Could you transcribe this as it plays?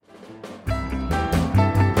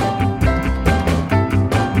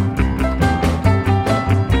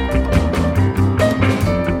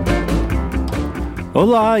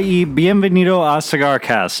Hola y bienvenido a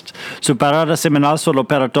CigarCast, su parada semanal solo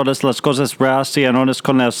para todas las cosas relacionadas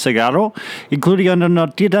con el cigarro, incluyendo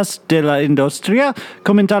noticias de la industria,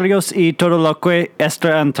 comentarios y todo lo que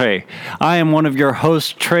está entre. I am one of your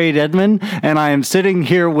hosts, Trae Edmond, and I am sitting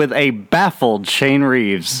here with a baffled Shane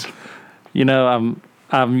Reeves. You know,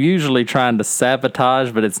 I'm usually trying to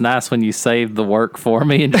sabotage, but it's nice when you save the work for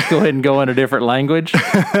me and just go ahead and go in a different language.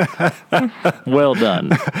 Well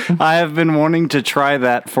done. I have been wanting to try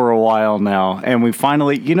that for a while now, and we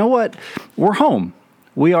finally, you know what? We're home.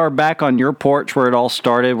 We are back on your porch where it all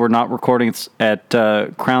started. We're not recording at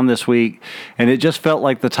Crown this week, and it just felt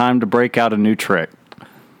like the time to break out a new trick.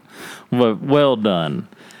 Well done.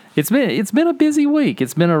 It's been a busy week.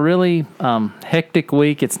 It's been a really hectic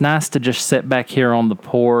week. It's nice to just sit back here on the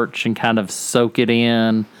porch and kind of soak it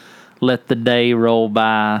in, let the day roll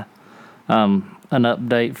by. An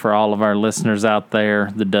update for all of our listeners out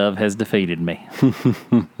there: the dove has defeated me.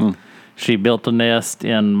 She built a nest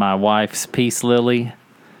in my wife's peace lily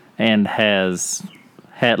and has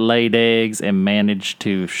had laid eggs and managed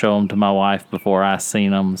to show them to my wife before I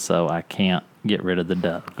seen them, so I can't get rid of the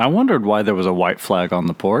dove. I wondered why there was a white flag on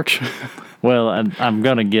the porch. Well, I'm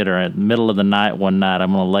going to get her at the middle of the night one night.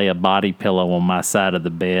 I'm going to lay a body pillow on my side of the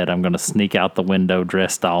bed. I'm going to sneak out the window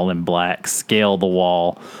dressed all in black, scale the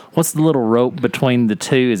wall. What's the little rope between the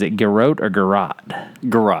two? Is it garrote or garrote?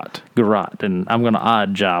 Garrote. Garrote. And I'm going to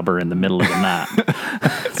odd job her in the middle of the night.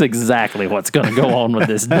 That's exactly what's going to go on with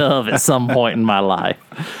this dove at some point in my life.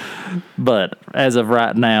 But as of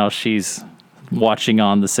right now, she's watching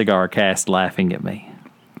on the CigarCast laughing at me.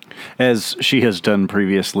 As she has done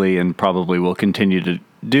previously and probably will continue to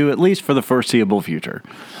do, at least for the foreseeable future.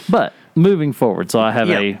 But moving forward, so I have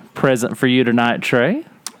a present for you tonight, Trae.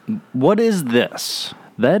 What is this?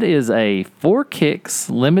 That is a Four Kicks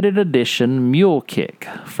limited edition Mule Kick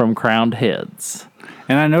from Crowned Heads.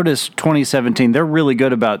 And I noticed 2017, they're really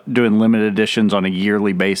good about doing limited editions on a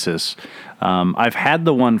yearly basis. I've had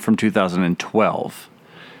the one from 2012.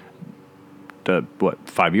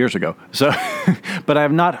 5 years ago. So, but I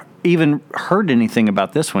have not even heard anything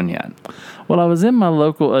about this one yet. Well, I was in my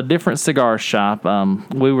a different cigar shop.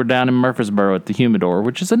 We were down in Murfreesboro at the Humidor,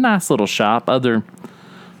 which is a nice little shop. I don't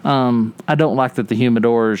like that the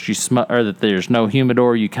humidors or that there's no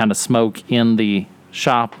humidor. You kind of smoke in the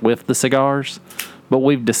shop with the cigars. But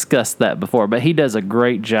we've discussed that before. But he does a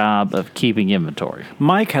great job of keeping inventory.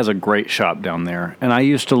 Mike has a great shop down there, and I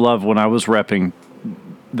used to love when I was repping.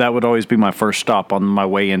 That would always be my first stop on my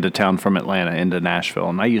way into town from Atlanta into Nashville.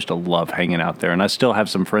 And I used to love hanging out there. And I still have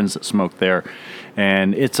some friends that smoke there.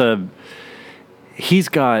 And he's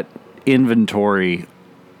got inventory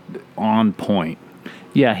on point.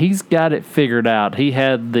 Yeah, he's got it figured out. He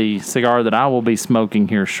had the cigar that I will be smoking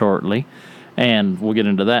here shortly. And we'll get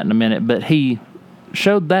into that in a minute. But he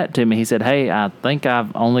showed that to me. He said, hey, I think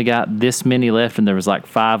I've only got this many left. And there was like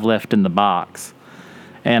 5 left in the box.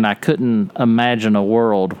 And I couldn't imagine a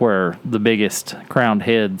world where the biggest Crowned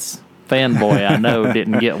Heads fanboy I know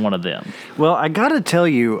didn't get one of them. Well, I got to tell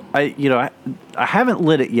you, I haven't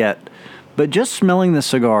lit it yet, but just smelling the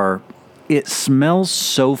cigar, it smells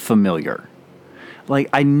so familiar. Like,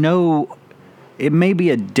 I know it may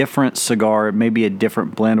be a different cigar, it may be a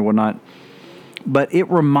different blend or whatnot, but it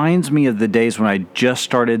reminds me of the days when I just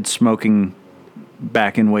started smoking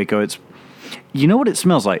back in Waco. You know what it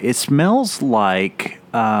smells like? It smells like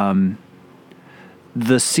the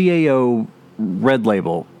CAO Red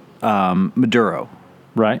Label Maduro.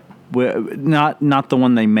 Right. Not the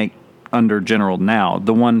one they make under General now.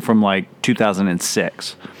 The one from like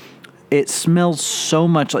 2006. It smells so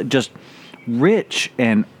much like just rich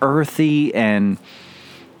and earthy and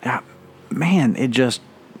man, they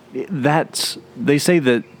say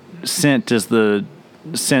that scent is the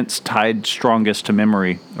sense tied strongest to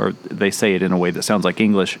memory, or they say it in a way that sounds like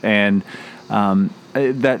English, and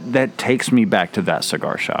that takes me back to that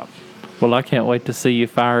cigar shop. Well, I can't wait to see you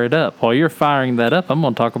fire it up. While you're firing that up, I'm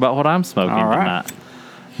going to talk about what I'm smoking tonight.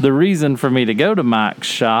 The reason for me to go to Mike's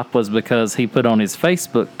shop was because he put on his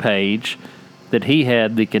Facebook page that he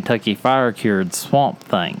had the Kentucky Fire Cured Swamp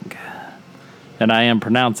Thing. And I am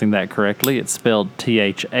pronouncing that correctly. It's spelled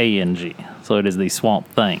Thang. So it is the Swamp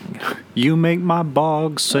Thing. You make my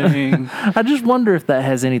bog sing. I just wonder if that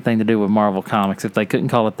has anything to do with Marvel Comics. If they couldn't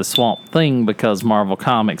call it the Swamp Thing because Marvel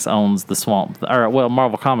Comics owns the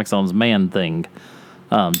Marvel Comics owns Man Thing.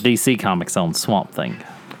 DC Comics owns Swamp Thing.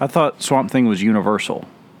 I thought Swamp Thing was Universal.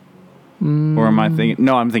 Or am I thinking?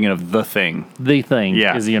 No, I'm thinking of The Thing. The Thing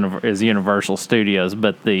is Universal Studios,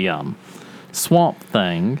 but the Swamp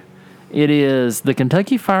Thing. It is the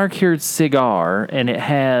Kentucky Fire Cured cigar, and it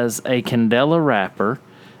has a Candela wrapper,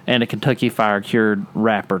 and a Kentucky Fire Cured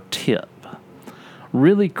wrapper tip.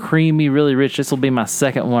 Really creamy, really rich. This will be my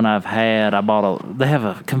second one I've had. They have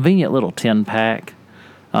a convenient little 10-pack.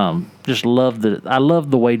 I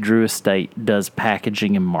love the way Drew Estate does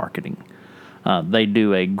packaging and marketing. They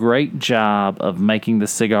do a great job of making the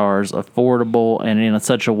cigars affordable and in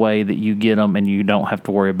such a way that you get them and you don't have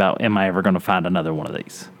to worry about, am I ever going to find another one of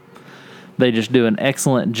these? They just do an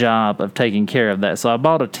excellent job of taking care of that. So I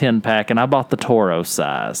bought a 10-pack, and I bought the Toro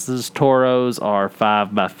size. These Toros are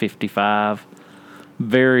 5 by 55.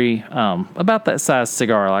 Very, about that size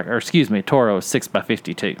cigar. Toro is 6 by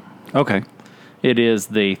 52. Okay. It is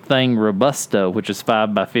the Thing Robusto, which is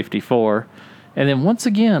 5 by 54. And then once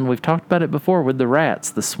again, we've talked about it before with the rats.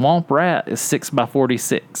 The Swamp Rat is 6 by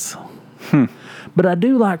 46. But I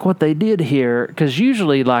do like what they did here, because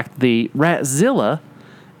usually like the Ratzilla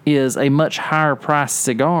is a much higher priced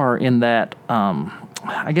cigar in that,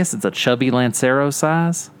 I guess it's a chubby Lancero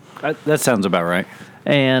size. That sounds about right.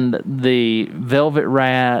 And the Velvet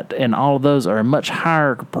Rat and all of those are a much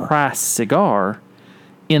higher priced cigar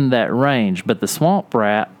in that range. But the Swamp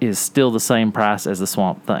Rat is still the same price as the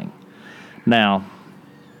Swamp Thing. Now,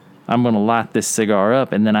 I'm going to light this cigar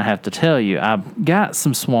up, and then I have to tell you, I've got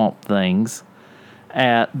some Swamp Things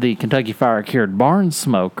at the Kentucky Fire Cured Barn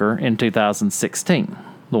Smoker in 2016,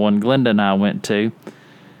 the one Glenda and I went to,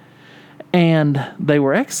 and they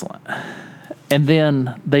were excellent. And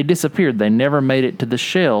then they disappeared. They never made it to the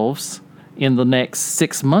shelves in the next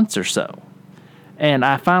 6 months or so. And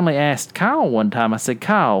I finally asked Kyle one time, I said,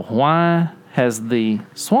 Kyle, why has the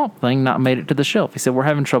Swamp Thing not made it to the shelf? He said, we're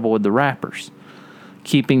having trouble with the wrappers,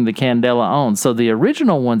 keeping the Candela on. So the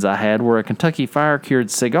original ones I had were a Kentucky Fire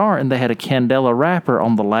Cured cigar, and they had a Candela wrapper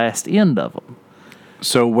on the last end of them.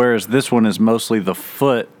 So whereas this one is mostly the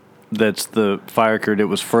foot that's the Fire Cured, it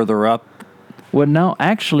was further up? Well, no,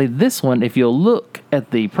 actually, this one, if you'll look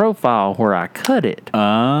at the profile where I cut it, they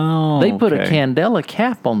put a Candela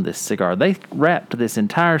cap on this cigar. They wrapped this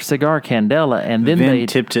entire cigar Candela, and then they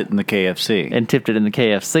tipped it in the KFC. And tipped it in the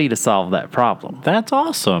KFC to solve that problem. That's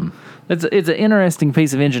awesome. It's an interesting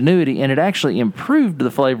piece of ingenuity, and it actually improved the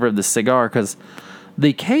flavor of the cigar, because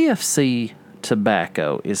the KFC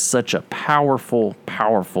tobacco is such a powerful,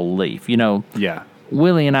 powerful leaf. Yeah.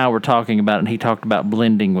 Willie and I were talking about it, and he talked about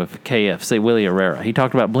blending with KFC. Willie Herrera. He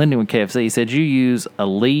talked about blending with KFC. He said, you use a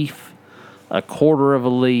leaf, a quarter of a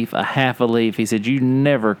leaf, a half a leaf. He said, you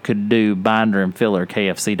never could do binder and filler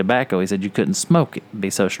KFC tobacco. He said, you couldn't smoke it. It'd be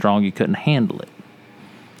so strong you couldn't handle it.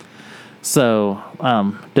 So,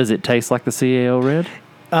 does it taste like the CAO Red?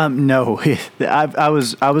 No. I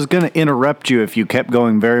was going to interrupt you if you kept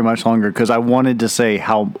going very much longer, because I wanted to say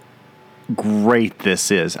how great this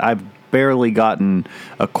is. I've barely gotten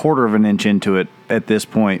a quarter of an inch into it at this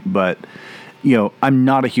point, but I'm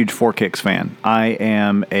not a huge Four Kicks fan. I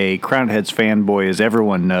am a Crowned Heads fanboy, as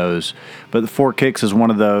everyone knows, but the Four Kicks is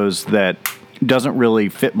one of those that doesn't really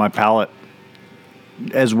fit my palate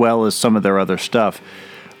as well as some of their other stuff.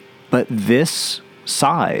 But this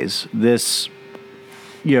size, it's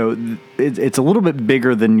a little bit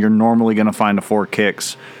bigger than you're normally going to find a Four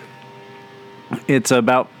Kicks. It's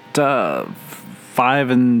about 5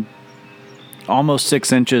 and almost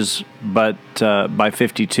 6 inches, but by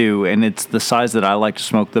 52, and it's the size that I like to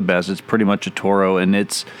smoke the best. It's pretty much a Toro, and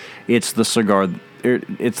it's the cigar.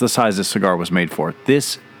 It's the size this cigar was made for.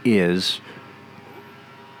 This is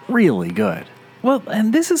really good. Well,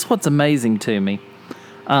 and this is what's amazing to me.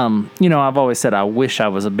 I've always said I wish I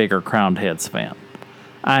was a bigger Crowned Heads fan.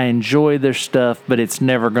 I enjoy their stuff, but it's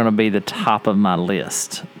never going to be the top of my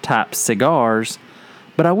list type cigars.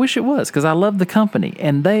 But I wish it was, because I love the company.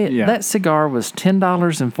 And that cigar was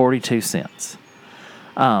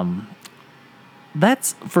 $10.42.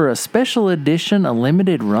 That's for a special edition, a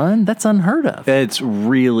limited run. That's unheard of. It's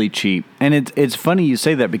really cheap. And it's funny you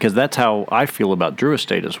say that, because that's how I feel about Drew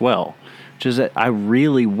Estate as well. Which is that I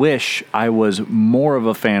really wish I was more of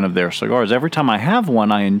a fan of their cigars. Every time I have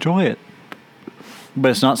one, I enjoy it. But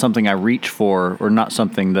it's not something I reach for, or not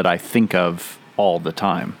something that I think of all the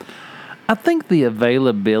time. I think the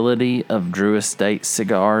availability of Drew Estate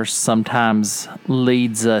cigars sometimes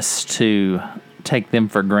leads us to take them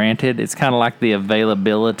for granted. It's kind of like the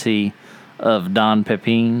availability of Don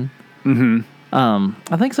Pepin. Mm-hmm.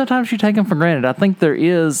 I think sometimes you take them for granted. I think there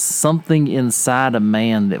is something inside a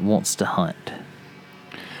man that wants to hunt.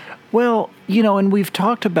 Well, and we've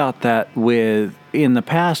talked about that in the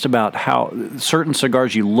past about how certain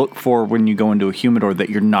cigars you look for when you go into a humidor that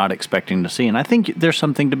you're not expecting to see. And I think there's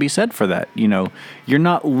something to be said for that. You're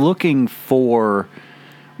not looking for,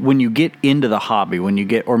 when you get into the hobby,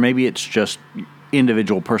 or maybe it's just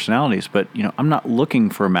individual personalities, but, I'm not looking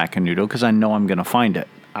for a Macanudo because I know I'm going to find it.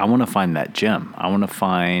 I want to find that gem. I want to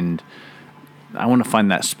find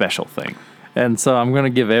that special thing. And so I'm going to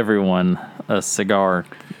give everyone a cigar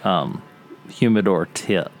humidor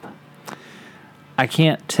tip. I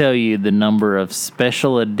can't tell you the number of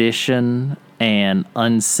special edition and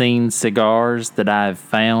unseen cigars that I've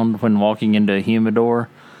found when walking into a humidor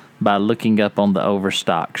by looking up on the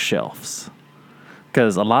overstock shelves.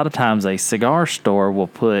 Because a lot of times a cigar store will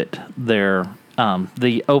put their,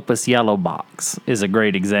 the Opus Yellow box is a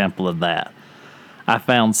great example of that. I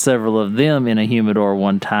found several of them in a humidor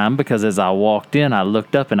one time because as I walked in, I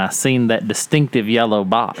looked up and I seen that distinctive yellow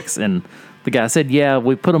box. And the guy said, yeah,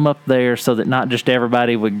 we put them up there so that not just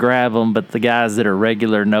everybody would grab them, but the guys that are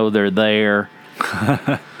regular know they're there.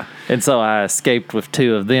 And so I escaped with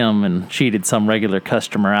 2 of them and cheated some regular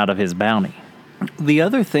customer out of his bounty. The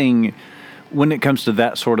other thing when it comes to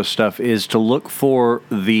that sort of stuff is to look for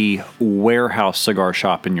the warehouse cigar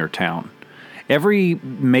shop in your town. Every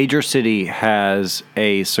major city has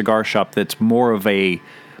a cigar shop that's more of a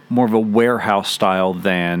warehouse style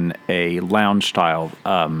than a lounge style.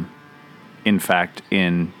 In fact,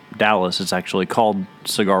 in Dallas, it's actually called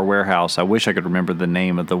Cigar Warehouse. I wish I could remember the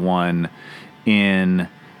name of the one in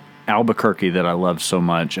Albuquerque that I love so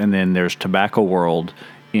much. And then there's Tobacco World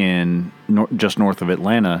in just north of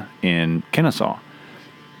Atlanta in Kennesaw,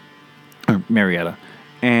 or Marietta.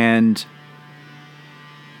 And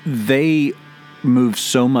they move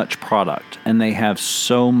so much product and they have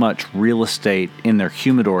so much real estate in their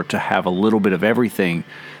humidor to have a little bit of everything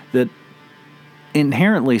that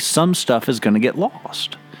inherently some stuff is going to get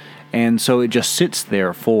lost. And so it just sits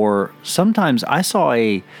there for, sometimes I saw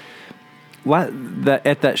at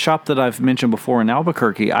that shop that I've mentioned before in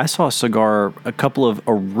Albuquerque, I saw a couple of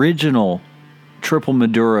original Triple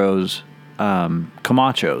Maduros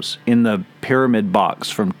Camachos in the pyramid box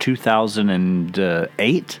from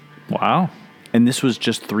 2008. Wow. And this was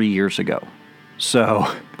just 3 years ago. So,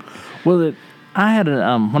 well, I had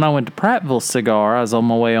when I went to Prattville Cigar, I was on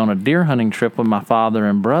my way on a deer hunting trip with my father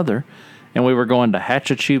and brother, and we were going to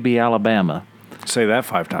Hatchatooby, Alabama. Say that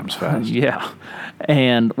 5 times fast. Yeah.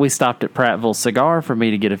 And we stopped at Prattville Cigar for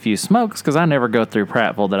me to get a few smokes because I never go through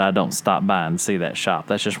Prattville that I don't stop by and see that shop.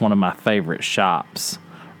 That's just one of my favorite shops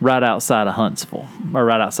right outside of Huntsville, or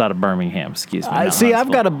right outside of Birmingham, excuse me. See, I've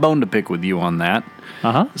got a bone to pick with you on that.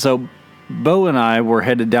 Uh-huh. So Bo and I were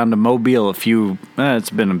headed down to Mobile it's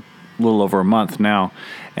been a little over a month now,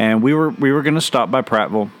 and we were going to stop by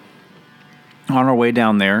Prattville on our way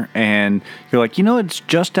down there, and you're like, it's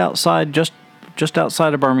just outside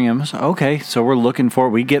of Birmingham. So, okay, so we're looking for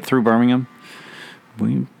it. We get through Birmingham.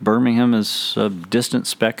 Birmingham is a distant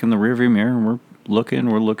speck in the rearview mirror, and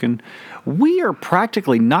we're looking. We are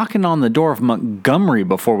practically knocking on the door of Montgomery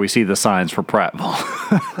before we see the signs for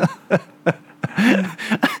Prattville.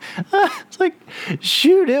 It's like,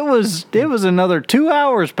 shoot, it was another 2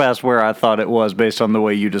 hours past where I thought it was based on the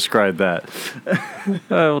way you described that.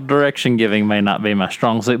 Well, direction giving may not be my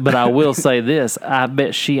strong suit, but I will say this. I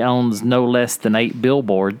bet she owns no less than 8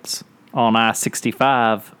 billboards on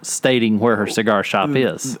I-65 stating where her cigar shop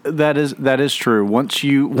is. That is true. Once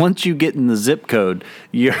you get in the zip code,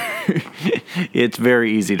 it's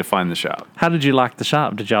very easy to find the shop. How did you like the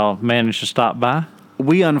shop? Did y'all manage to stop by?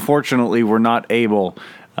 We unfortunately were not able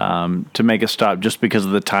to make a stop just because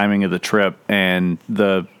of the timing of the trip and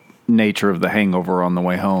the nature of the hangover on the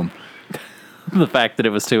way home. The fact that it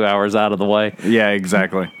was 2 hours out of the way. Yeah,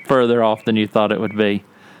 exactly. Further off than you thought it would be.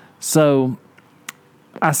 So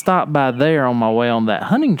I stopped by there on my way on that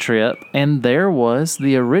hunting trip, and there was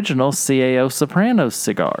the original CAO Sopranos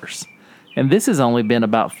cigars. And this has only been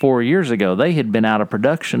about 4 years ago. They had been out of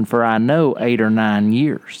production for, 8 or 9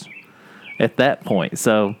 years at that point.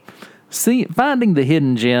 So finding the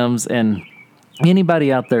hidden gems, and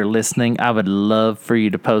anybody out there listening, I would love for you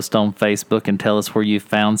to post on Facebook and tell us where you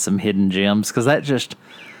found some hidden gems, because that's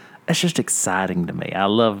just exciting to me. I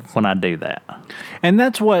love when I do that. And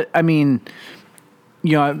that's what,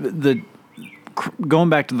 going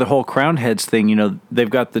back to the whole Crown Heads thing, they've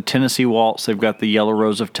got the Tennessee Waltz, they've got the Yellow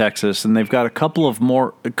Rose of Texas, and they've got a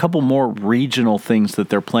couple more regional things that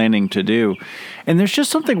they're planning to do. And there's just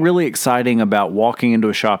something really exciting about walking into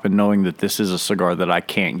a shop and knowing that this is a cigar that I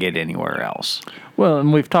can't get anywhere else. Well,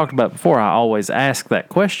 and we've talked about before, I always ask that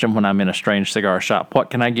question when I'm in a strange cigar shop. What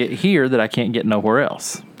can I get here that I can't get nowhere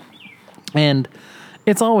else? And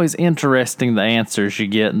it's always interesting the answers you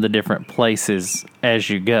get in the different places as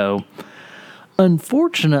you go.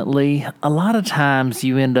 Unfortunately, a lot of times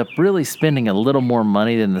you end up really spending a little more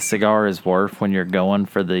money than the cigar is worth when you're going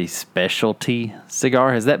for the specialty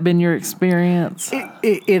cigar. Has that been your experience?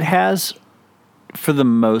 It has, for the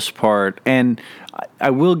most part. And I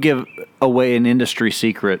will give away an industry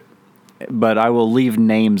secret, but I will leave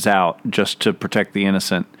names out just to protect the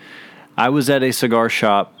innocent. I was at a cigar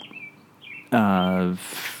shop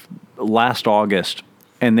last August,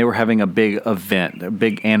 and they were having a big event, a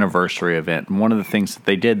big anniversary event. And one of the things that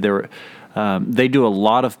they did, they do a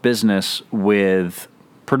lot of business with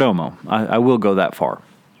Perdomo. I will go that far.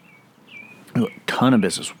 A ton of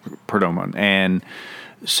business with Perdomo. And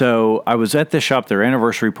so I was at this shop, their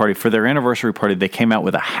anniversary party. For their anniversary party, they came out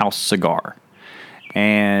with a house cigar.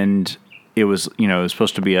 And it was, it was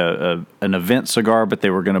supposed to be an event cigar, but they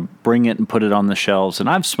were going to bring it and put it on the shelves. And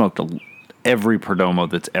I've smoked every Perdomo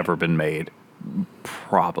that's ever been made,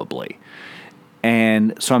 probably.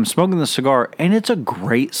 And so I'm smoking the cigar, and it's a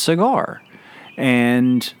great cigar.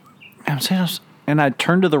 And I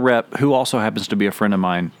turned to the rep, who also happens to be a friend of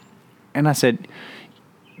mine, and I said,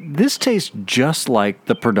 "This tastes just like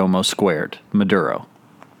the Perdomo Squared Maduro."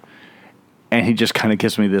 And he just kind of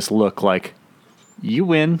gives me this look like, "You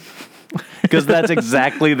win." Because that's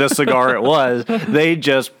exactly the cigar it was. They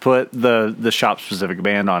just put the shop-specific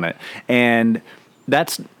band on it. And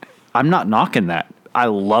I'm not knocking that. I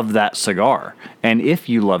love that cigar. And if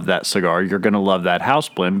you love that cigar, you're going to love that house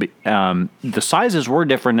blend. The sizes were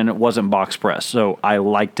different, and it wasn't box press, so I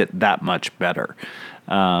liked it that much better.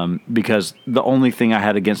 Because the only thing I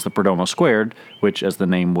had against the Perdomo Squared, which, as the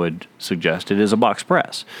name would suggest, it is a box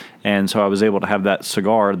press. And so I was able to have that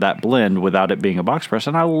cigar, that blend, without it being a box press,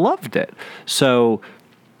 and I loved it. So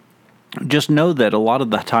just know that a lot of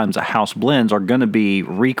the times the house blends are going to be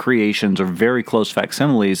recreations or very close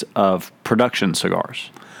facsimiles of production cigars.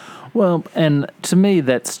 Well, and to me,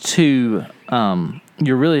 that's two,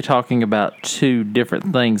 you're really talking about two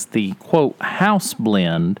different things. The, quote, house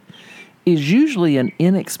blend is usually an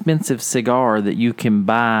inexpensive cigar that you can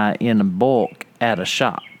buy in bulk at a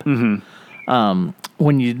shop. Mm-hmm.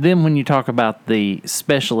 When you talk about the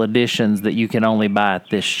special editions that you can only buy at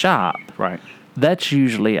this shop, right, that's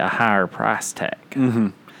usually a higher price tag. Mm-hmm.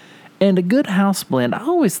 And a good house blend, I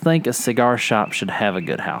always think a cigar shop should have a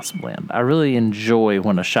good house blend. I really enjoy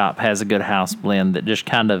when a shop has a good house blend that just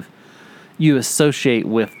kind of you associate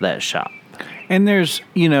with that shop. And there's,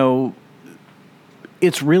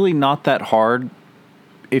 it's really not that hard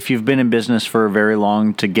if you've been in business for very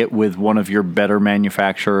long to get with one of your better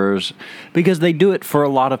manufacturers, because they do it for a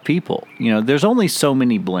lot of people. There's only so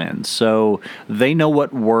many blends, so they know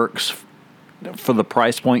what works for the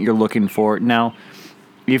price point you're looking for. Now,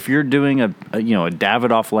 if you're doing a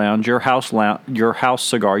Davidoff Lounge, your house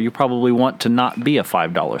cigar, you probably want to not be a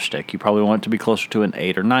 $5 stick. You probably want it to be closer to an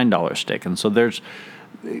 $8 or $9 stick. And so there's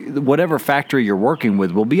whatever factory you're working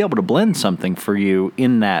with will be able to blend something for you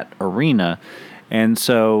in that arena. And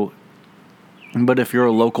so, but if you're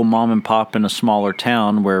a local mom and pop in a smaller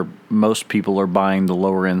town where most people are buying the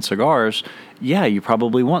lower end cigars, yeah, you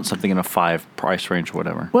probably want something in a $5 price range or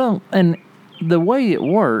whatever. Well, and the way it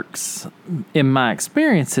works, in my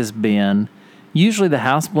experience, has been usually the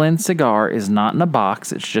house blend cigar is not in a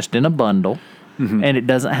box, it's just in a bundle, mm-hmm. and it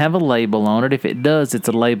doesn't have a label on it. If it does, it's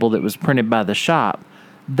a label that was printed by the shop.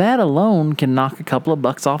 That alone can knock a couple of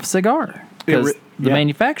bucks off a cigar because the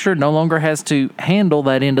manufacturer no longer has to handle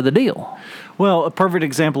that end of the deal. Well, a perfect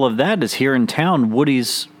example of that is here in town.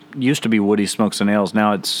 Woody's used to be Woody's Smokes and Ales.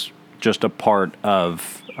 Now it's just a part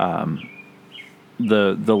of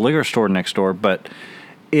the liquor store next door. But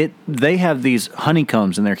they have these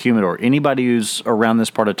honeycombs in their humidor. Anybody who's around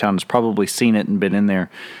this part of town has probably seen it and been in there.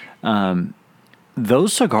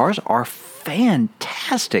 Those cigars are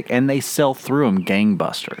fantastic, and they sell through them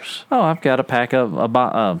gangbusters. Oh, I've got a pack of a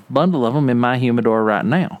bundle of them in my humidor right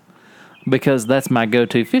now because that's my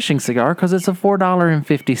go-to fishing cigar because it's a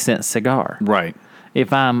 $4.50 cigar. Right.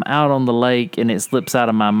 If I'm out on the lake and it slips out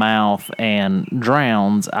of my mouth and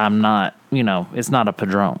drowns, I'm not, it's not a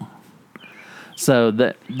Padron. So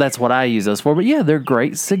that's what I use those for. But yeah, they're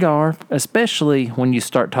great cigar, especially when you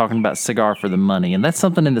start talking about cigar for the money. And that's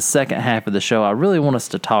something in the second half of the show I really want us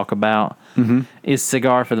to talk about is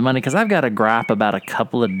cigar for the money. Because I've got a gripe about a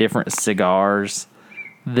couple of different cigars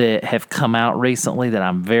that have come out recently that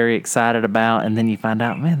I'm very excited about. And then you find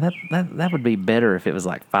out, man, that would be better if it was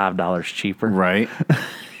like $5 cheaper. Right.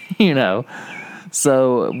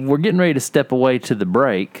 So we're getting ready to step away to the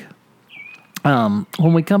break.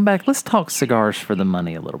 When we come back, let's talk cigars for the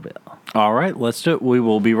money a little bit. All right, let's do it. We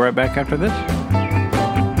will be right back after this.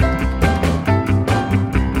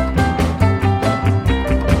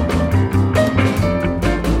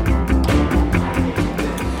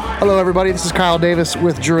 Hello, everybody. This is Kyle Davis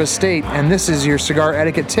with Drew Estate, and this is your cigar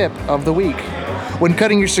etiquette tip of the week. When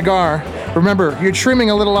cutting your cigar, remember, you're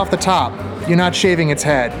trimming a little off the top. You're not shaving its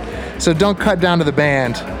head. So don't cut down to the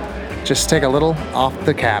band. Just take a little off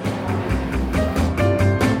the cap.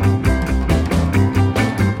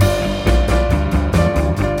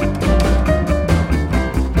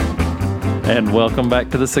 And welcome back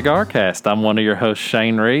to the CigarCast. I'm one of your hosts,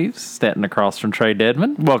 Shane Reeves, standing across from Trae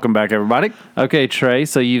Dedman. Welcome back, everybody. Okay, Trae,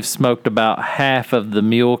 so you've smoked about half of the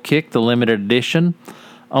Mule Kick, the limited edition.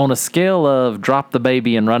 On a scale of drop the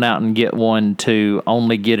baby and run out and get one to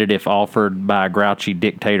only get it if offered by a grouchy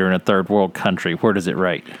dictator in a third world country, where does it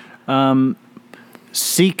rate?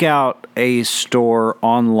 Seek out a store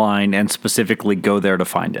online and specifically go there to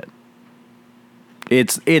find it.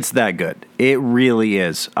 It's that good. It really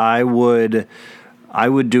is. I would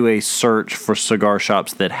do a search for cigar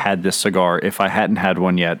shops that had this cigar if I hadn't had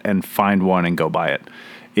one yet, and find one and go buy it.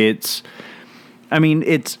 It's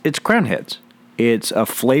Crown Heads. It's a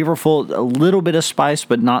flavorful, a little bit of spice,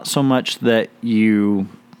 but not so much that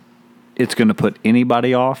it's going to put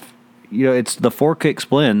anybody off. You know, it's the Four Kicks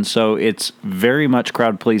blend, so it's very much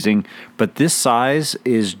crowd pleasing. But this size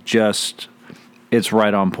is it's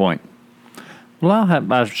right on point.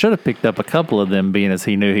 Well, I should have picked up a couple of them, being as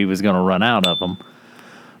he knew he was going to run out of them.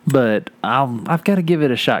 But I've got to give it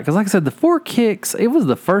a shot. Because like I said, the Four Kicks, it was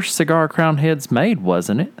the first cigar Crown Heads made,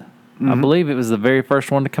 wasn't it? Mm-hmm. I believe it was the very first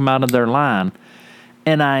one to come out of their line.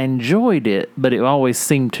 And I enjoyed it, but it always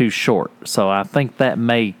seemed too short. So I think that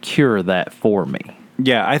may cure that for me.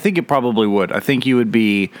 Yeah, I think it probably would. I think you would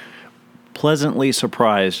be pleasantly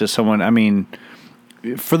surprised as someone,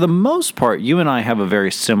 for the most part, you and I have a very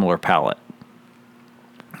similar palate.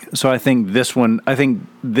 So I think this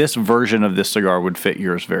version of this cigar would fit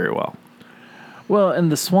yours very well. Well,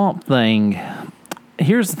 and the Swamp Thing,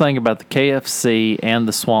 here's the thing about the KFC and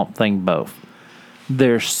the Swamp Thing both.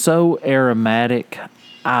 They're so aromatic.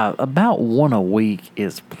 About one a week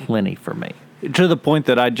is plenty for me. To the point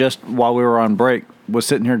that I just, while we were on break, was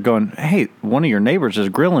sitting here going, hey, one of your neighbors is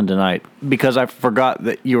grilling tonight, because I forgot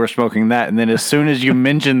that you were smoking that. And then as soon as you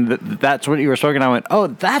mentioned that's what you were smoking, I went, oh,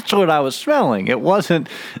 that's what I was smelling. It wasn't.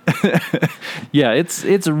 Yeah, it's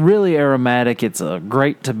really aromatic. It's a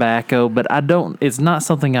great tobacco, but it's not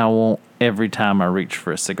something I want every time I reach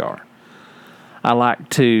for a cigar. I like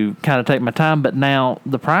to kind of take my time, but now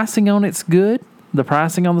the pricing on it's good. The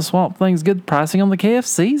pricing on the Swamp Thing's good. The pricing on the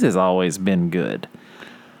KFCs has always been good.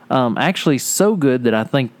 Actually, so good that I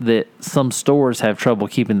think that some stores have trouble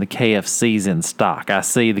keeping the KFCs in stock. I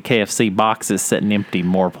see the KFC boxes sitting empty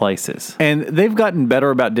more places. And they've gotten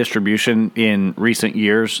better about distribution in recent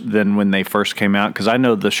years than when they first came out. Because I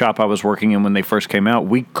know the shop I was working in when they first came out,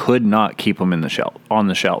 we could not keep them on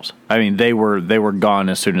the shelves. They were gone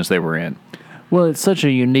as soon as they were in. Well, it's such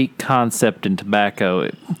a unique concept in tobacco.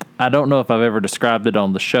 I don't know if I've ever described it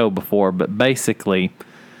on the show before, but basically,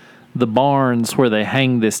 the barns where they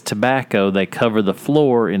hang this tobacco, they cover the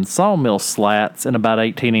floor in sawmill slats and about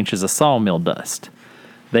 18 inches of sawmill dust.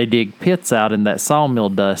 They dig pits out in that sawmill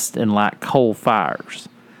dust and light coal fires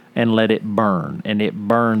and let it burn. And it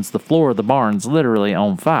burns the floor of the barns literally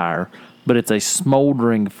on fire, but it's a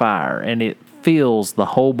smoldering fire, and it fills the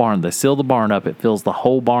whole barn. They seal the barn up. It fills the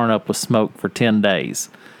whole barn up with smoke for 10 days.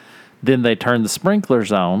 Then they turn the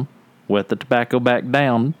sprinklers on, wet the tobacco back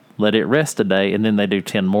down, let it rest a day, and then they do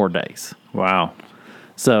 10 more days. Wow.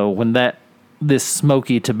 So when this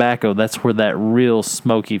smoky tobacco, that's where that real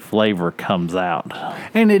smoky flavor comes out.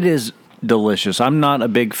 And it is delicious. I'm not a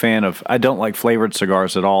big fan I don't like flavored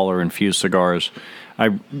cigars at all, or infused cigars.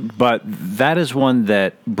 But that is one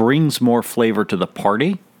that brings more flavor to the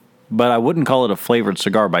party. But I wouldn't call it a flavored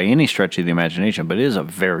cigar by any stretch of the imagination, but it is a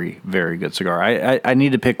very, very good cigar. I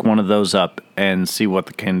need to pick one of those up and see what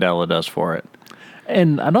the Candela does for it.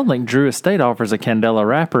 And I don't think Drew Estate offers a Candela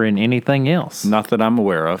wrapper in anything else. Not that I'm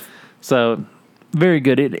aware of. So, very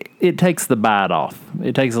good. It takes the bite off.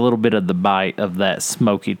 It takes a little bit of the bite of that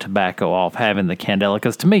smoky tobacco off having the Candela.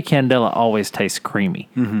 Because to me, Candela always tastes creamy.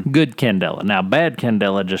 Mm-hmm. Good Candela. Now, bad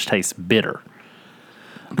Candela just tastes bitter.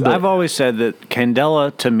 I've always said that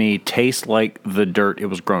Candela, to me, tastes like the dirt it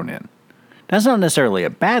was grown in. That's not necessarily a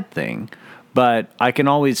bad thing, but I can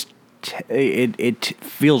always... it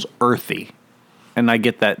feels earthy. And I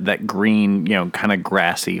get that green, kind of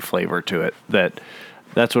grassy flavor to it.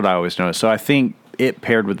 That's what I always notice. So I think it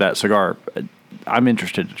paired with that cigar, I'm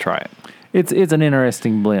interested to try it. It's an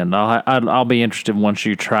interesting blend. I'll be interested once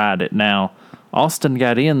you tried it. Now, Austin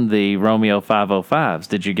got in the Romeo 505s.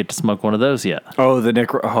 Did you get to smoke one of those yet? Oh,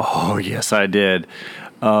 oh, yes, I did.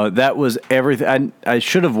 That was everything. I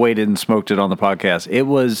should have waited and smoked it on the podcast. It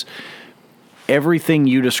was everything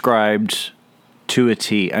you described to a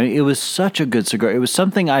T. It was such a good cigar. It was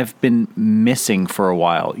something I've been missing for a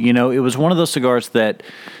while. It was one of those cigars that,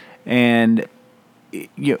 and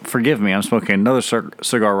forgive me, I'm smoking another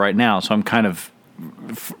cigar right now, so I'm kind of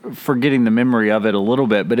forgetting the memory of it a little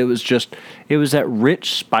bit, but it was that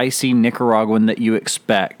rich, spicy Nicaraguan that you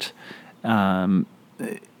expect. And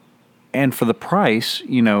for the price,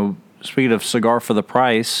 speaking of cigar for the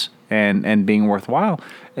price and being worthwhile,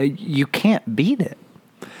 you can't beat it.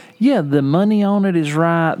 Yeah, the money on it is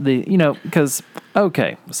right. Because,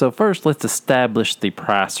 okay, so first let's establish the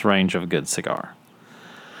price range of a good cigar.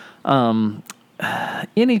 Any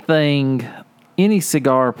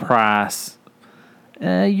cigar price,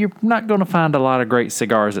 you're not going to find a lot of great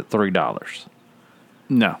cigars at $3.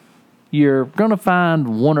 No. You're going to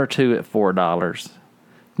find one or two at $4.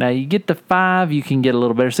 Now, you get to $5, you can get a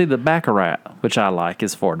little better. See, the Baccarat, which I like,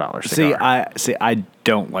 is $4 cigar. I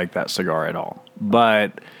don't like that cigar at all.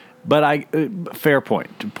 But fair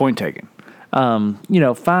point. Point taken. $5,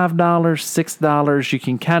 $6, you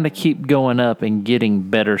can kind of keep going up and getting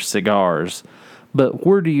better cigars. But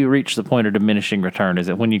where do you reach the point of diminishing return? Is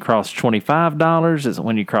it when you cross $25? Is it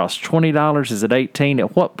when you cross $20? Is it $18?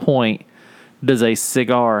 At what point does a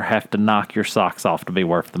cigar have to knock your socks off to be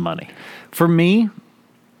worth the money? For me,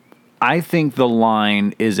 I think the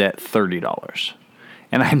line is at $30.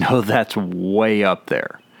 And I know that's way up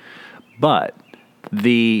there. But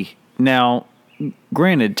now,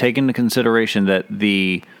 granted, take into consideration that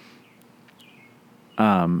the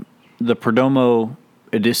Perdomo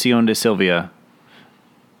Edición de Silvia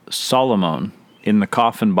Solomon in the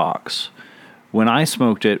coffin box, when I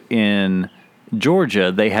smoked it in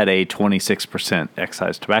Georgia, they had a 26%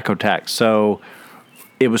 excise tobacco tax, so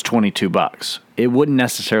it was $22. It wouldn't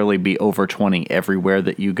necessarily be over 20 everywhere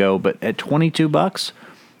that you go, but at $22,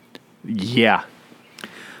 yeah.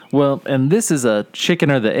 Well, and this is a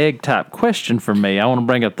chicken or the egg type question for me. I want to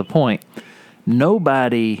bring up the point.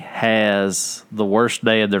 Nobody has the worst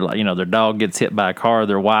day of their dog gets hit by a car,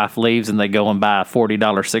 their wife leaves, and they go and buy a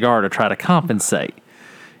 $40 cigar to try to compensate.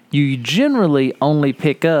 You generally only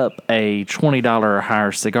pick up a $20 or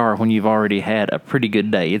higher cigar when you've already had a pretty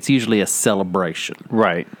good day. It's usually a celebration.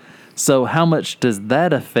 Right. So how much does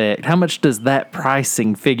that affect? How much does that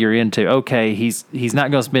pricing figure into? Okay, he's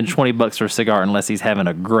not going to spend $20 for a cigar unless he's having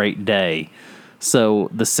a great day. So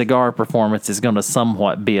the cigar performance is going to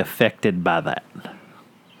somewhat be affected by that.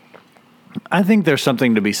 I think there's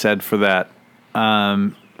something to be said for that.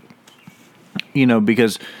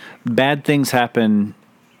 Because bad things happen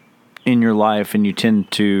in your life and you tend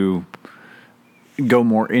to go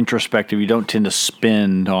more introspective. You don't tend to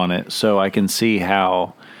spend on it. So I can see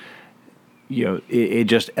how, it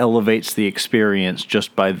just elevates the experience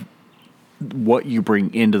just by what you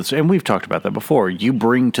bring into the, and we've talked about that before. You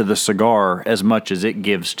bring to the cigar as much as it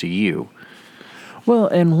gives to you. Well,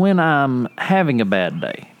 and when I'm having a bad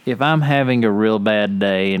day, if I'm having a real bad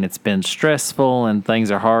day and it's been stressful and things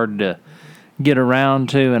are hard to get around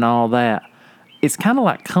to and all that, it's kind of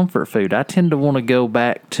like comfort food. I tend to want to go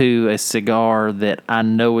back to a cigar that I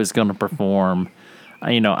know is going to perform.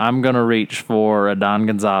 I'm going to reach for a Don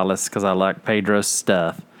Gonzalez because I like Pedro's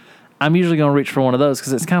stuff. I'm usually going to reach for one of those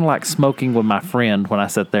because it's kind of like smoking with my friend when I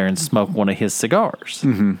sit there and smoke one of his cigars.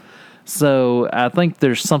 Mm-hmm. So I think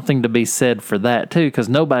there's something to be said for that, too, because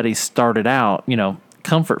nobody started out,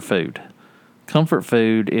 comfort food. Comfort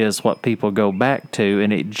food is what people go back to,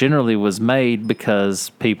 and it generally was made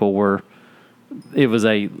because it was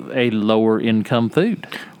a lower income food.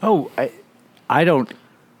 Oh, I don't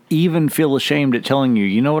even feel ashamed at telling you,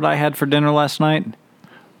 you know what I had for dinner last night?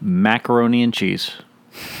 Macaroni and cheese.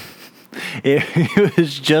 It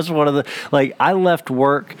was just one of the, I left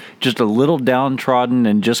work just a little downtrodden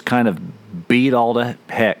and just kind of beat all to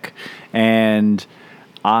heck. And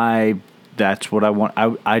that's what I want.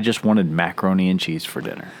 I just wanted macaroni and cheese for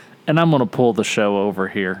dinner. And I'm going to pull the show over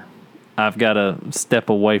here. I've got to step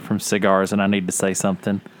away from cigars and I need to say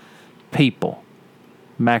something. People,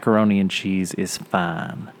 macaroni and cheese is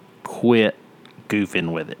fine. Quit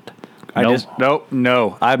goofing with it.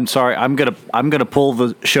 No. I'm sorry. I'm gonna pull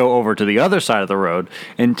the show over to the other side of the road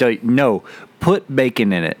and tell you, no, put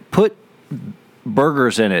bacon in it, put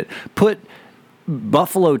burgers in it, put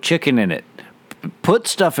buffalo chicken in it, put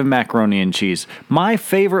stuff in macaroni and cheese. My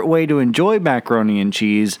favorite way to enjoy macaroni and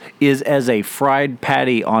cheese is as a fried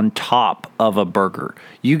patty on top of a burger.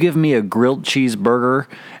 You give me a grilled cheeseburger,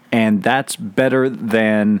 and that's better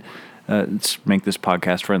than, let's make this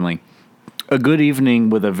podcast friendly, a good evening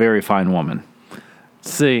with a very fine woman.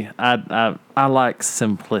 See, I like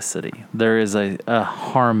simplicity. There is a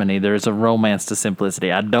harmony. There is a romance to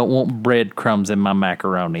simplicity. I don't want breadcrumbs in my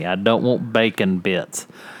macaroni. I don't want bacon bits.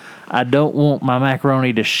 I don't want my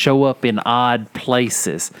macaroni to show up in odd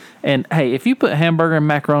places. And, hey, if you put hamburger and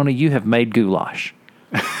macaroni, you have made goulash.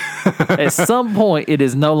 At some point, it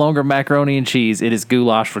is no longer macaroni and cheese. It is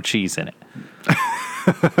goulash with cheese in it.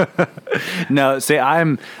 No, see, I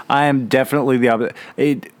am definitely the opposite.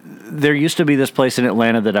 There used to be this place in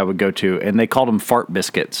Atlanta that I would go to, and they called them fart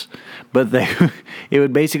biscuits. But it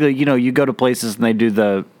would basically, you go to places and they do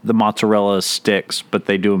the mozzarella sticks, but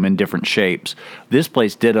they do them in different shapes. This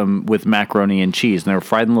place did them with macaroni and cheese, and they were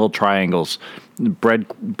fried in little triangles,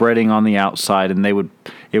 breading on the outside, and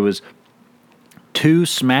it was 2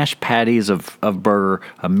 smashed patties of burger,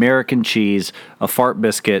 American cheese, a fart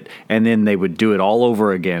biscuit, and then they would do it all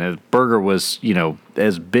over again. The burger was,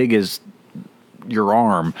 as big as your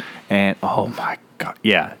arm, and oh my God,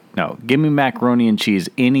 yeah, no, give me macaroni and cheese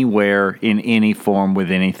anywhere, in any form, with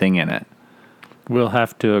anything in it. We'll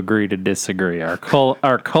have to agree to disagree. Our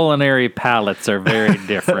culinary palates are very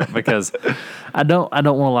different because I don't want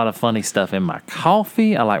a lot of funny stuff in my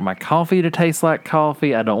coffee. I like my coffee to taste like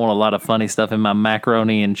coffee. I don't want a lot of funny stuff in my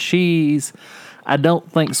macaroni and cheese. I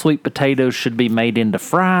don't think sweet potatoes should be made into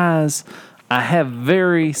fries. I have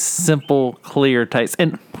very simple, clear taste.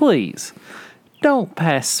 And please, don't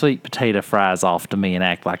pass sweet potato fries off to me and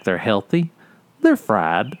act like they're healthy. They're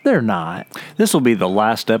fried. They're not. This will be the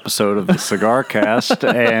last episode of the CigarCast,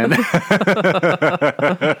 and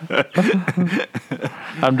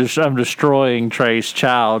I'm destroying Trae's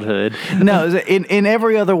childhood. No, in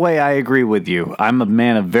every other way, I agree with you. I'm a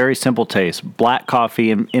man of very simple taste. Black coffee,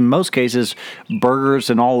 and in most cases, burgers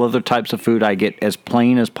and all other types of food, I get as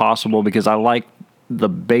plain as possible because I like the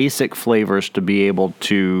basic flavors to be able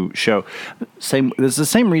to show. It's the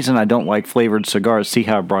same reason I don't like flavored cigars. See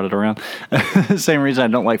how I brought it around? Same reason I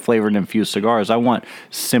don't like flavored infused cigars. I want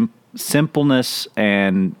simpleness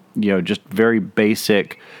and, just very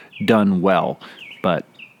basic done well. But,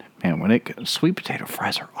 man, sweet potato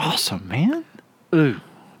fries are awesome, man. Ooh.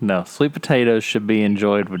 No, sweet potatoes should be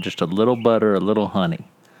enjoyed with just a little butter, a little honey.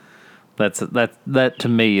 That to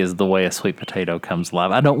me is the way a sweet potato comes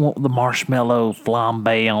alive. I don't want the marshmallow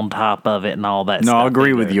flambe on top of it and all that stuff. No, I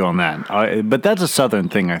agree with you on that. But that's a Southern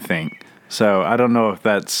thing, I think. So I don't know if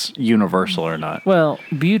that's universal or not. Well,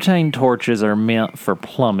 butane torches are meant for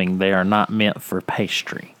plumbing. They are not meant for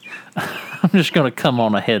pastry. I'm just going to come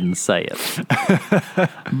on ahead and say it.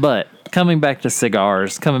 But coming back to Cigar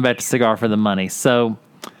for the Money. So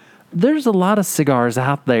there's a lot of cigars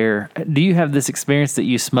out there. Do you have this experience that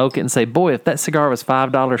you smoke it and say, boy, if that cigar was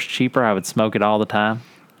 $5 cheaper, I would smoke it all the time?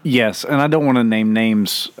 Yes, and I don't want to name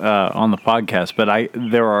names on the podcast, but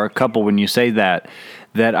there are a couple when you say that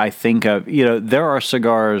I think of. There are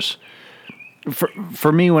cigars.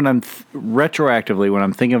 For me, when I'm retroactively, when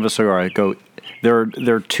I'm thinking of a cigar, I go, there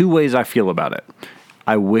are 2 ways I feel about it.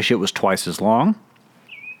 I wish it was twice as long.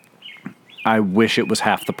 I wish it was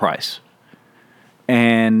half the price.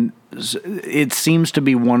 And it seems to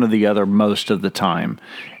be one or the other most of the time.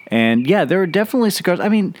 And yeah, there are definitely cigars. I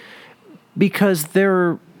mean, because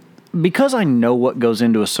I know what goes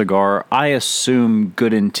into a cigar, I assume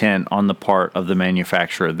good intent on the part of the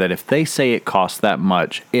manufacturer that if they say it costs that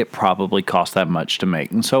much, it probably costs that much to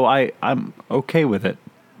make. And so I'm okay with it.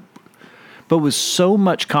 But with so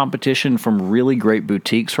much competition from really great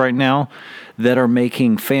boutiques right now that are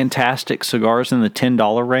making fantastic cigars in the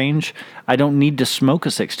 $10 range, I don't need to smoke a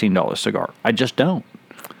 $16 cigar. I just don't.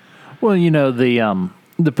 Well,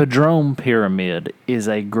 the Padron Pyramid is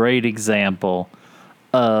a great example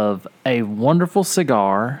of a wonderful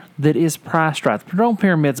cigar that is priced right. The Padron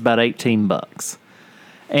Pyramid's about $18.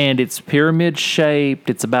 And it's pyramid shaped.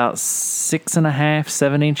 It's about 6.5,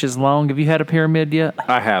 7 inches long. Have you had a pyramid yet?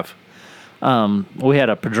 I have. We had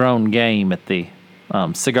a Padron game at the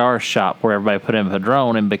cigar shop where everybody put in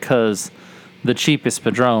Padron, and because the cheapest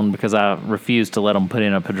Padron, because I refused to let them put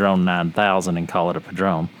in a Padron 9000 and call it a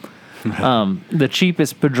Padron, the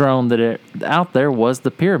cheapest Padron out there was the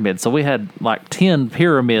pyramid. So we had like 10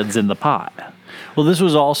 pyramids in the pot. Well, this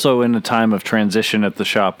was also in a time of transition at the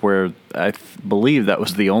shop where I believe that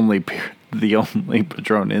was the only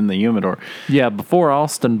Padron in the humidor. Yeah, before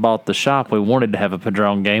Austin bought the shop, we wanted to have a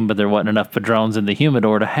Padron game, but there wasn't enough Padrons in the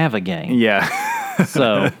humidor to have a game. Yeah.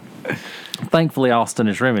 So, thankfully, Austin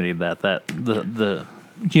has remedied that the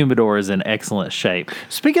humidor is in excellent shape.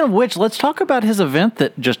 Speaking of which, let's talk about his event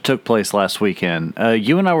that just took place last weekend.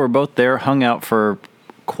 You and I were both there, hung out for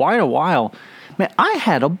quite a while. Man, I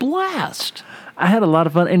had a blast. I had a lot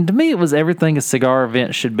of fun, and to me, it was everything a cigar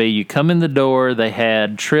event should be. You come in the door, they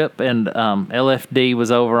had Tripp and LFD was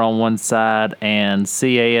over on one side, and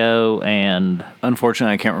CAO, and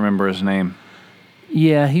unfortunately, I can't remember his name.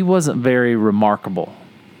 Yeah, he wasn't very remarkable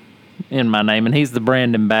in my name, and he's the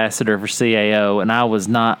brand ambassador for CAO, and I was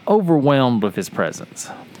not overwhelmed with his presence.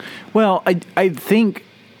 Well, I think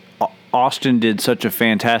Austin did such a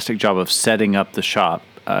fantastic job of setting up the shop.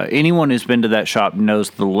 Anyone who's been to that shop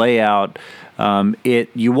knows the layout.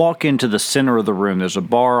 You walk into the center of the room. There's a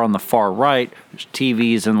bar on the far right. There's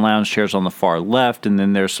TVs and lounge chairs on the far left, and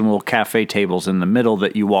then there's some little cafe tables in the middle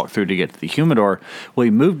that you walk through to get to the humidor. Well,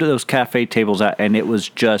 we moved those cafe tables out, and it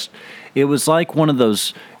was like one of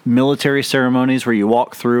those military ceremonies where you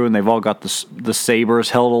walk through and they've all got the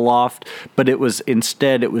sabers held aloft, but it was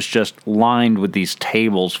just lined with these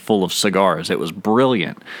tables full of cigars. It was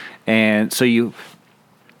brilliant. And so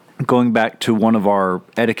going back to one of our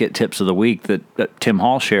etiquette tips of the week that Tim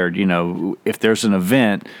Hall shared, if there's an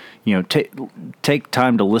event, take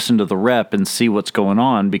time to listen to the rep and see what's going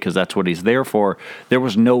on, because that's what he's there for. There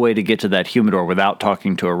was no way to get to that humidor without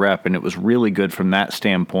talking to a rep, and it was really good from that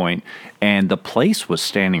standpoint. And the place was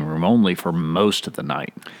standing room only for most of the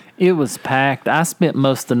night. It was packed. I spent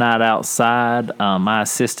most of the night outside. I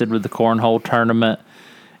assisted with the cornhole tournament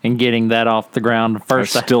and getting that off the ground.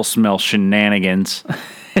 First, I still smell shenanigans.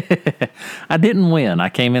 I didn't win. I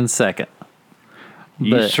came in second.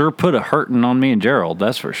 You sure put a hurting on me and Gerald,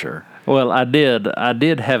 that's for sure. Well, I did. I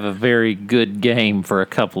did have a very good game for a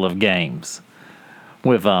couple of games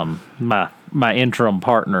with my interim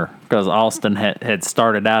partner, because Austin had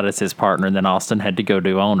started out as his partner, and then Austin had to go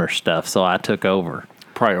do owner stuff, so I took over.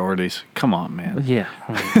 Priorities. Come on, man. Yeah.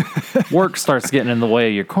 Work starts getting in the way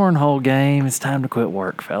of your cornhole game. It's time to quit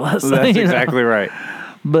work, fellas. That's exactly right.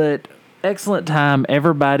 But excellent time.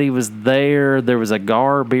 Everybody was there. There was a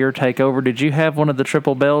Gar beer takeover. Did you have one of the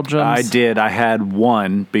triple Belgiums? I did. I had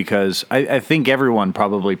one because I think everyone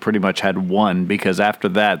probably pretty much had one, because after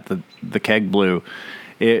that, the keg blew.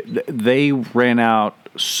 They ran out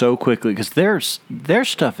so quickly because their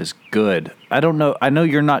stuff is good. I don't know. I know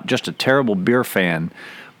you're not just a terrible beer fan,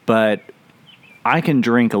 but I can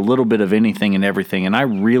drink a little bit of anything and everything, and I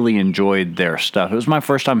really enjoyed their stuff. It was my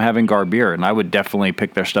first time having Gar beer, and I would definitely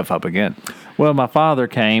pick their stuff up again. Well, my father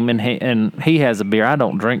came, and he has a beer. I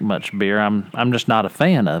don't drink much beer. I'm just not a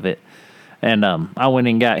fan of it. And I went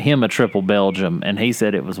and got him a triple Belgium, and he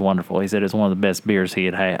said it was wonderful. He said it's one of the best beers he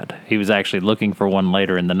had had. He was actually looking for one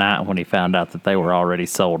later in the night when he found out that they were already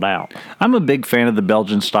sold out. I'm a big fan of the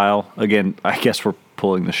Belgian style. Again, I guess we're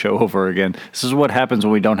pulling the show over again. This is what happens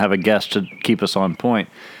when we don't have a guest to keep us on point.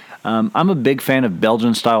 I'm a big fan of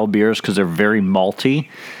Belgian-style beers because they're very malty.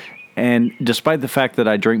 And despite the fact that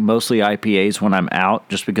I drink mostly IPAs when I'm out,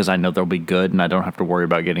 just because I know they'll be good and I don't have to worry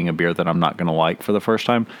about getting a beer that I'm not going to like for the first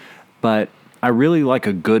time, but I really like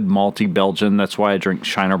a good malty Belgian. That's why I drink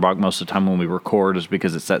Shinerbach most of the time when we record, is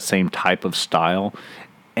because it's that same type of style.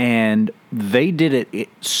 And they did it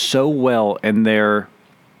so well, and their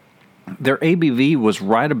ABV was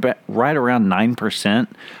right around 9%,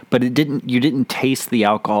 but you didn't taste the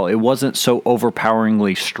alcohol. It wasn't so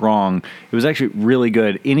overpoweringly strong. It was actually really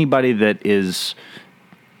good. Anybody that is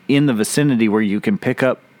in the vicinity where you can pick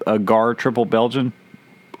up a Gar Triple Belgian,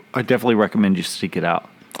 I definitely recommend you seek it out.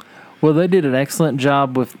 Well, they did an excellent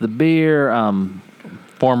job with the beer.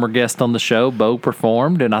 Former guest on the show, Bo,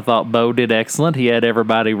 performed, and I thought Bo did excellent. He had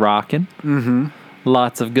everybody rocking. Mm-hmm.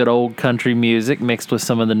 Lots of good old country music mixed with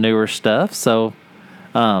some of the newer stuff. So,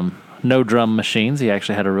 no drum machines. He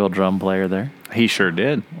actually had a real drum player there. He sure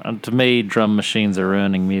did. To me, drum machines are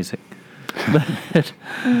ruining music.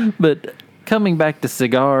 But coming back to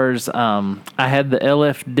cigars, I had the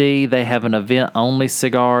LFD. They have an event-only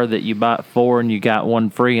cigar that you bought 4 and you got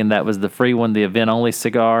 1 free, and that was the free one, the event-only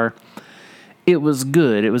cigar. It was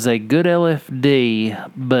good. It was a good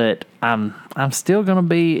LFD, but I'm still going to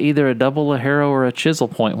be either a double Lajero or a Chisel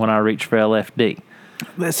Point when I reach for LFD.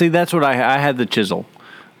 See, that's what I had the Chisel.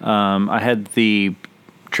 I had the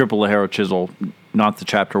triple Lajero Chisel, not the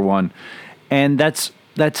Chapter 1. And that's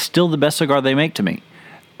still the best cigar they make to me.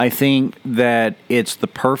 I think that it's the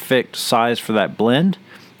perfect size for that blend.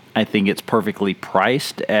 I think it's perfectly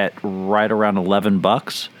priced at right around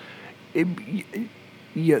 $11.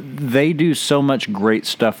 They do so much great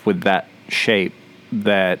stuff with that shape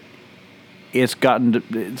that it's gotten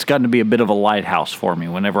to be a bit of a lighthouse for me.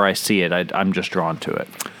 Whenever I see it, I'm just drawn to it.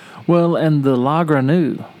 Well, and the La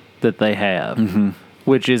Grenouille that they have,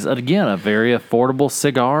 which is, again, a very affordable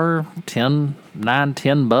cigar,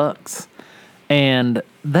 $10. And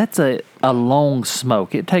that's a long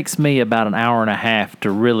smoke. It takes me about an hour and a half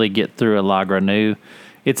to really get through a La Grenouille.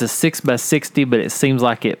 It's a 6x60, but it seems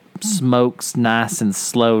like it smokes nice and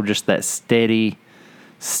slow, just that steady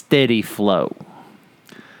flow.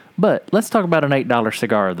 But let's talk about an $8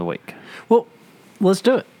 cigar of the week. Well, let's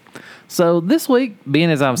do it. So this week,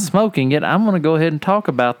 being as I'm smoking it, I'm going to go ahead and talk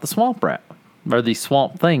about the Swamp Rat, or the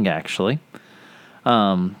Swamp Thing, actually.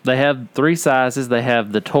 They have 3 sizes. They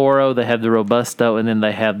have the Toro, they have the Robusto, and then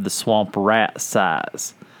they have the Swamp Rat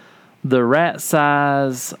size. The Rat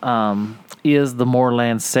size is the more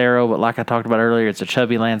Lancero, but like I talked about earlier, it's a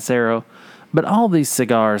chubby Lancero. But all these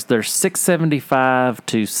cigars, they're $6.75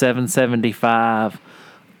 to $7.75.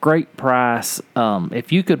 Great price.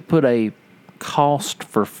 If you could put a cost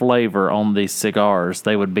for flavor on these cigars,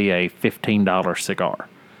 they would be a $15 cigar.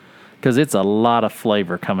 Because it's a lot of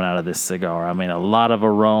flavor coming out of this cigar. I mean, a lot of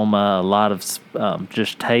aroma, a lot of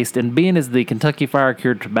just taste. And being as the Kentucky Fire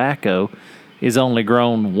Cured tobacco is only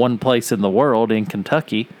grown one place in the world, in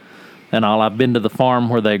Kentucky, and I've been to the farm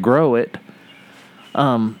where they grow it,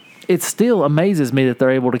 it still amazes me that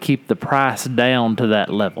they're able to keep the price down to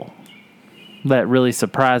that level. That really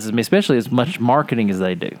surprises me, especially as much marketing as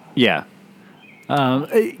they do. Yeah.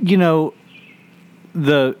 Even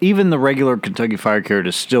the regular Kentucky Fire Cured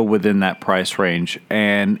is still within that price range,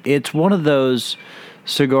 and it's one of those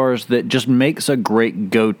cigars that just makes a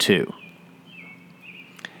great go-to.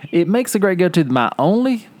 It makes a great go-to. My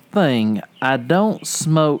only thing, I don't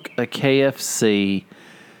smoke a KFC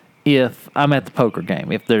if I'm at the poker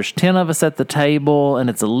game. If there's 10 of us at the table and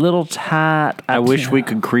it's a little tight, I wish we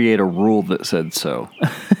could create a rule that said so.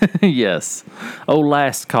 Yes.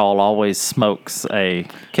 Last Call always smokes a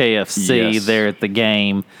KFC there at the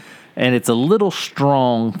game, and it's a little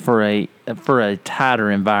strong for a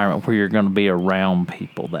tighter environment where you're going to be around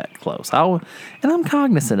people that close. And I'm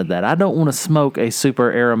cognizant of that. I don't want to smoke a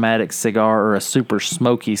super aromatic cigar or a super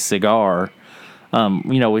smoky cigar.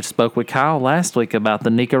 We spoke with Kyle last week about the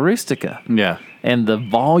Nica Rustica. Yeah. And the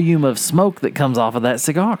volume of smoke that comes off of that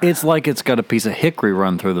cigar. It's like it's got a piece of hickory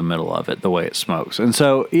run through the middle of it, the way it smokes. And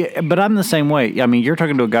so, but I'm the same way. I mean, you're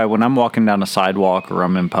talking to a guy, when I'm walking down a sidewalk or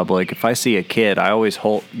I'm in public, if I see a kid, I always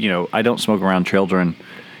hold, I don't smoke around children.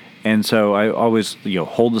 And so I always,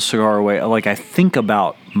 hold the cigar away. Like, I think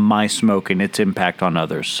about my smoke and its impact on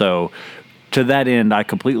others. So to that end, I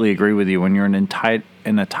completely agree with you. When you're in a tight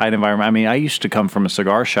environment, I mean, I used to come from a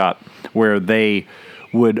cigar shop where they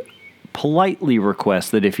would politely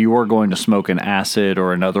request that if you were going to smoke an acid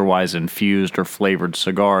or an otherwise infused or flavored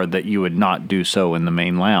cigar, that you would not do so in the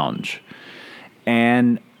main lounge.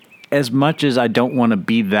 And as much as I don't want to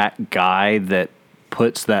be that guy that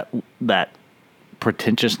puts that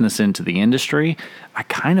pretentiousness into the industry, I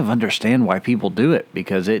kind of understand why people do it,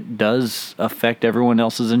 because it does affect everyone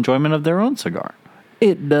else's enjoyment of their own cigar.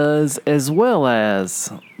 It does, as well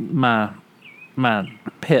as my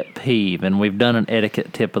pet peeve, and we've done an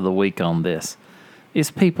etiquette tip of the week on this, is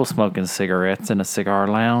people smoking cigarettes in a cigar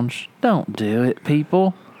lounge. Don't do it,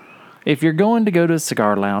 people. If you're going to go to a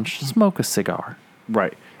cigar lounge, smoke a cigar.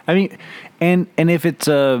 Right. I mean, and if it's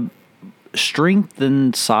a strength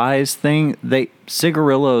and size thing,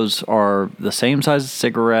 cigarillos are the same size as a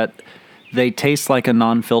cigarette. They taste like a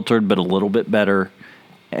non-filtered, but a little bit better.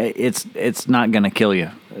 It's not going to kill you.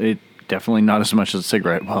 It definitely not as much as a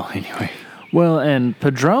cigarette. Well, anyway. Well, and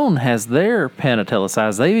Padron has their Panatella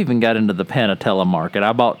size. They've even got into the Panatella market.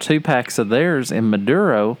 I bought 2 packs of theirs in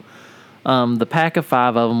Maduro. The pack of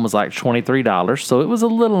 5 of them was like $23, so it was a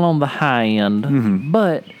little on the high end,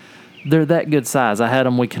 but they're that good size. I had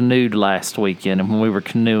them, we canoed last weekend, and when we were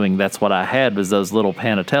canoeing, that's what I had, was those little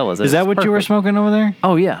Panatellas. Is that what you were smoking over there?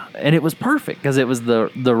 Oh, yeah, and it was perfect, because it was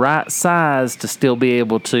the right size to still be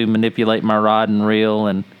able to manipulate my rod and reel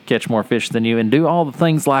and catch more fish than you and do all the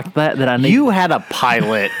things like that I need. You had a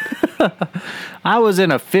pilot. I was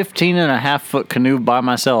in a 15.5-foot canoe by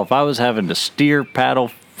myself. I was having to steer, paddle,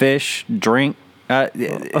 fish, drink.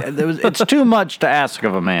 It's too much to ask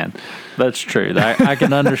of a man. That's true. I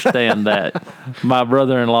can understand that. My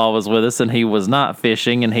brother-in-law was with us, and he was not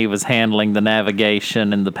fishing, and he was handling the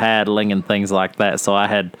navigation and the paddling and things like that, so I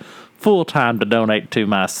had full time to donate to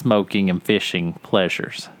my smoking and fishing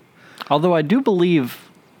pleasures. Although I do believe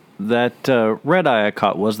that red eye I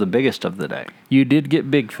caught was the biggest of the day. You did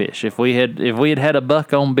get big fish. If we had had a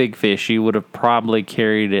buck on big fish, you would have probably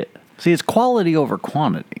carried it. See, it's quality over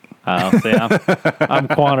quantity. I'm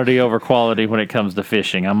quantity over quality when it comes to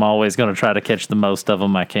fishing. I'm always going to try to catch the most of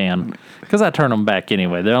them I can, because I turn them back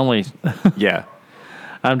anyway. They're only yeah.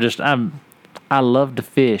 I love to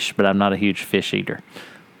fish, but I'm not a huge fish eater.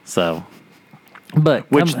 So,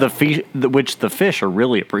 but which the fish are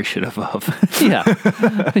really appreciative of. yeah.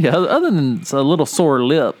 Other than a little sore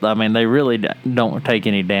lip, I mean, they really don't take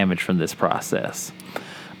any damage from this process.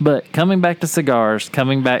 But coming back to cigars,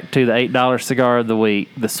 coming back to the $8 cigar of the week,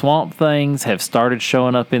 the Swamp Things have started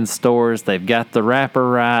showing up in stores. They've got the wrapper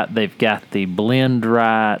right. They've got the blend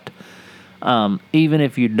right. Even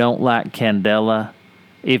if you don't like Candela,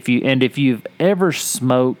 If you've ever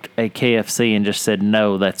smoked a KFC and just said,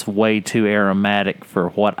 no, that's way too aromatic for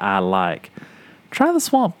what I like, try the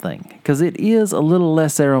Swamp Thing, because it is a little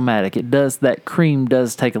less aromatic. That cream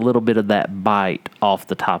does take a little bit of that bite off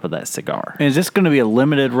the top of that cigar. And is this going to be a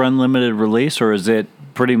limited release, or is it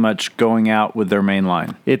pretty much going out with their main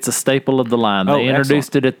line? It's a staple of the line. They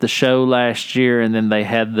introduced it at the show last year, and then they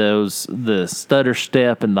had the stutter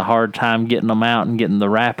step and the hard time getting them out and getting the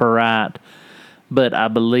wrapper right. But I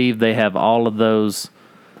believe they have all of those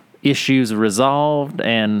issues resolved,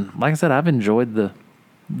 and like I said, I've enjoyed the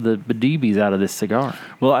bedeebies out of this cigar.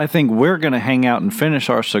 Well, I think we're going to hang out and finish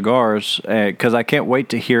our cigars because I can't wait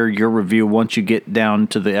to hear your review once you get down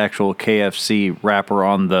to the actual KFC wrapper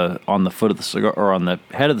on the foot of the cigar or on the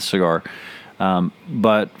head of the cigar.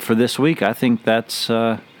 But for this week, I think that's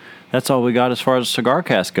all we got as far as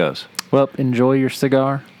CigarCast goes. Well, enjoy your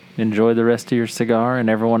cigar. Enjoy the rest of your cigar, and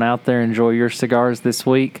everyone out there, enjoy your cigars this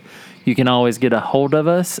week. You can always get a hold of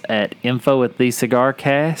us at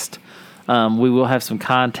info@thecigarcast. We will have some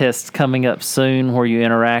contests coming up soon where you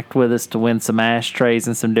interact with us to win some ashtrays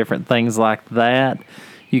and some different things like that.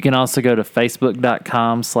 You can also go to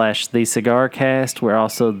facebook.com/thecigarcast. We're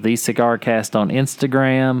also The CigarCast on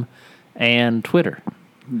Instagram and Twitter.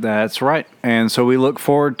 That's right. And so we look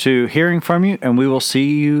forward to hearing from you, and we will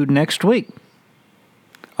see you next week.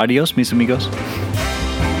 Adios, mis amigos.